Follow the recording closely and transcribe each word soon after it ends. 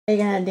Are you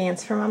gonna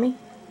dance for mommy?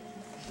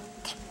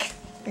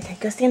 Okay,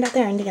 go stand out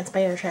there and dance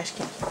by your trash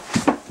can.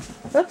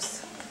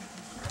 Whoops.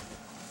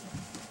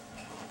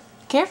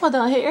 Careful,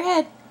 don't hit your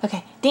head.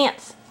 Okay,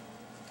 dance.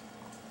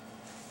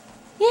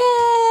 Yay!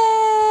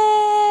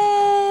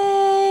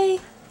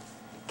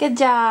 Good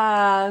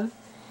job.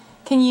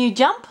 Can you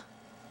jump?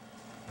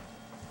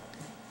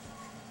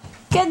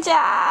 Good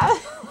job.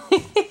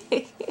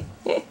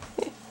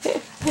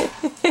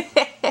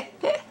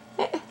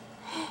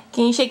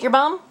 Can you shake your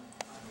bum?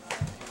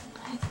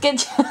 Good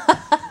job.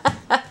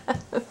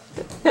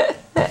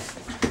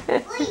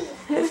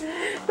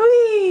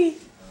 Wee.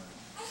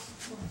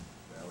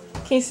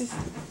 Can you say,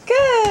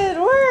 good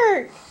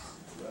work.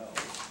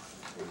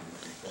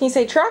 Can you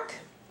say truck?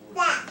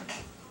 Truck.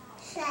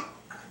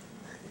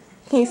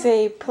 Can you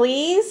say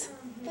please?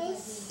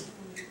 Please.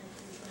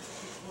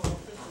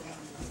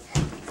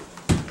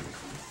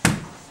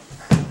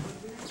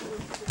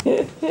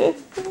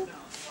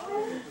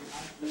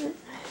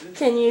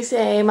 Can you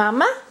say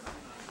mama?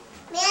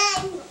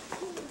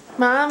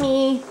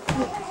 Mommy.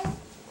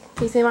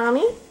 Can you say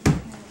mommy?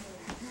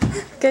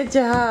 Good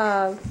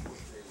job.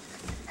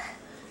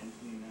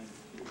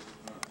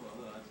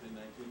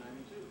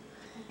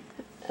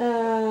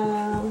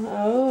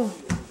 Oh.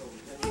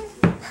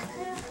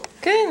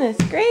 Goodness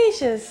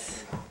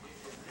gracious.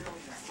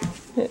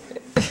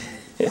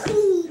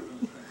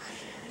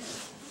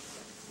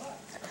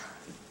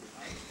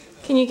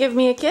 Can you give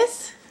me a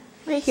kiss?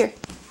 Right here.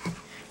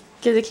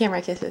 Give the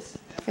camera kisses.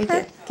 Right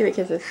there. Give it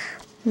kisses.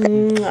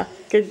 Mwah.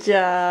 Good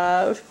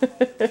job.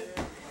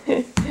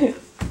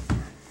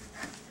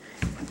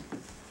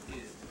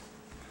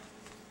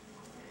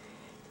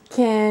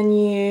 Can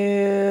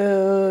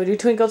you do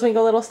Twinkle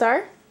Twinkle Little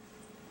Star?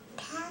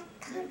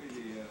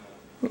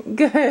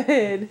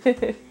 Good.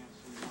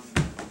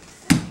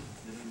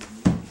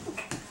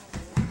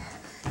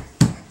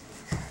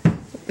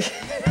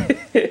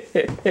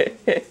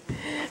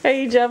 Are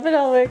you jumping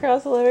all the way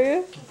across the living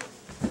room?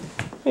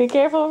 Be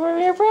careful from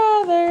your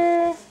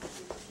brother.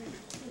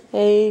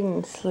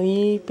 Aiden's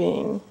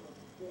sleeping.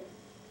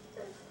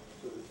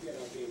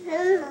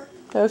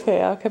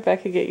 Okay, I'll come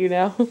back and get you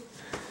now.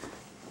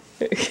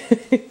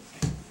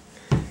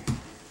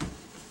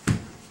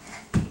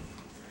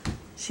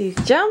 She's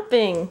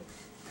jumping.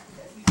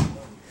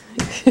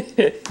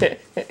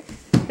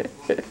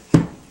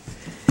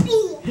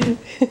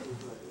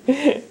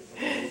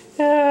 Oh,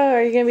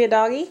 are you gonna be a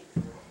doggy?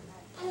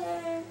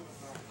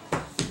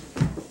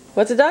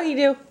 What's a doggy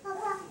do?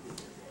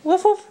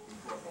 Woof woof.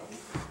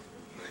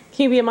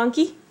 Can you be a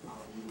monkey?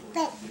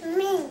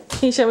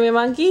 Can you show me a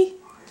monkey?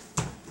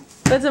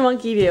 What's a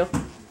monkey do?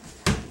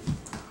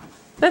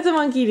 What's a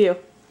monkey do?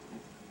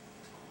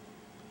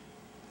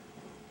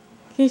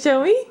 Can you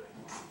show me?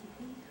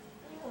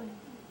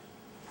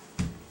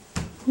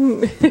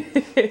 Can you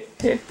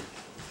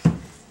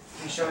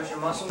show us your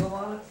muscles,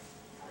 Alana?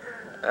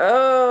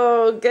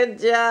 Oh, good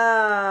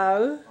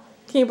job.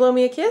 Can you blow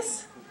me a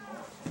kiss?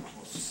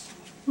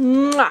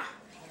 Mwah.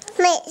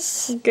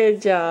 Miss.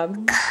 Good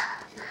job.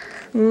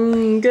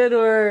 Good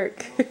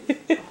work.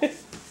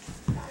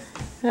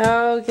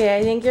 Okay,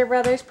 I think your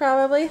brother's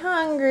probably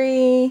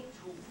hungry.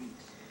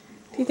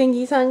 Do you think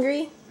he's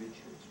hungry?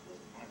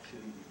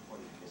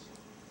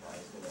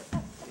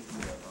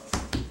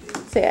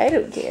 Say, I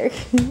don't care.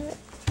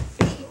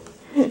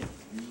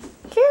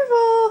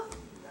 Careful.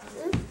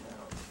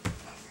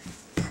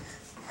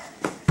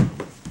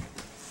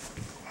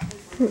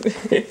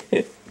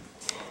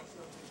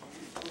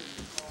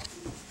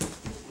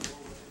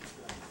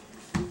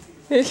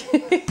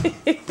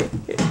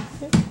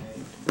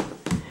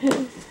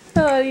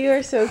 Oh, you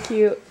are so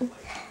cute.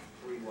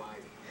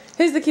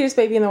 Who's the cutest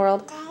baby in the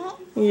world?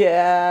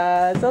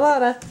 Yeah, it's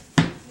Alana.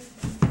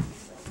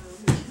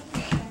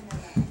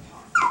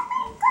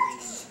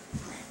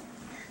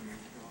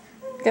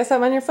 Got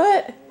something on your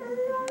foot?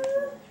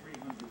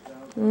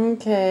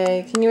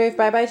 Okay, can you wave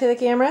bye-bye to the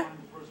camera?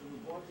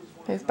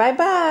 Wave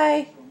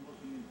bye-bye.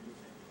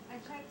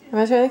 I'm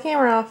going to turn the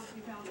camera off.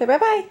 Say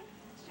bye-bye.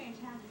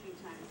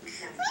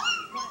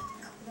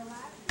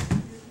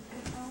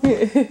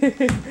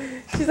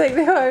 She's like,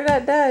 no, I'm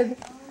not done.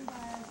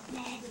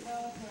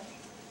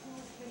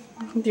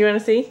 Do you want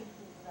to see?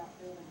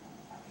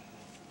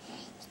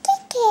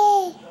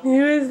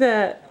 Who is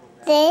that?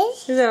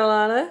 This. Is that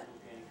Alana?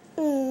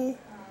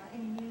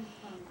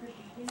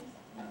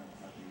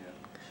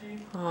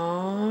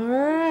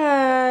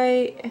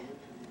 Alright.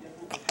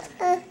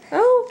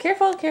 Oh,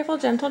 careful, careful,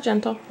 gentle,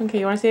 gentle. Okay,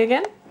 you want to see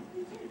again?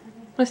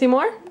 Want to see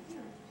more?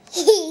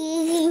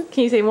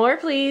 Can you say more,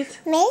 please?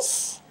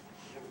 Miss.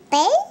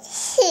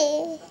 Miss.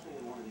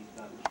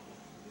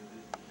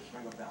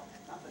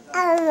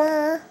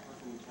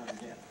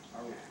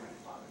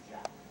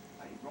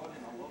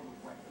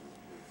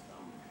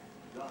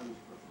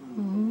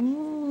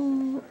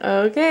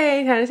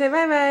 Okay, time to say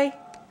bye-bye.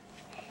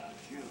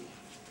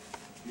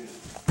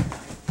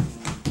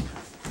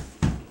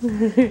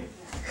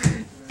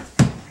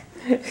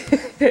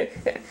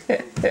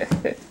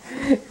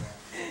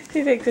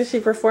 She thinks if she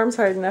performs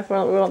hard enough, we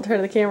won't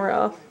turn the camera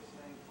off.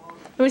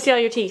 Let me see all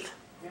your teeth.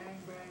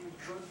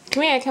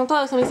 Come here, come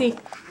close, let me see.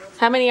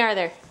 How many are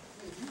there?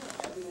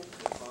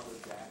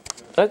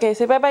 Okay,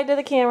 say bye-bye to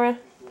the camera.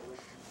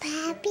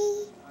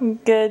 Papi.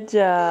 Good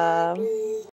job.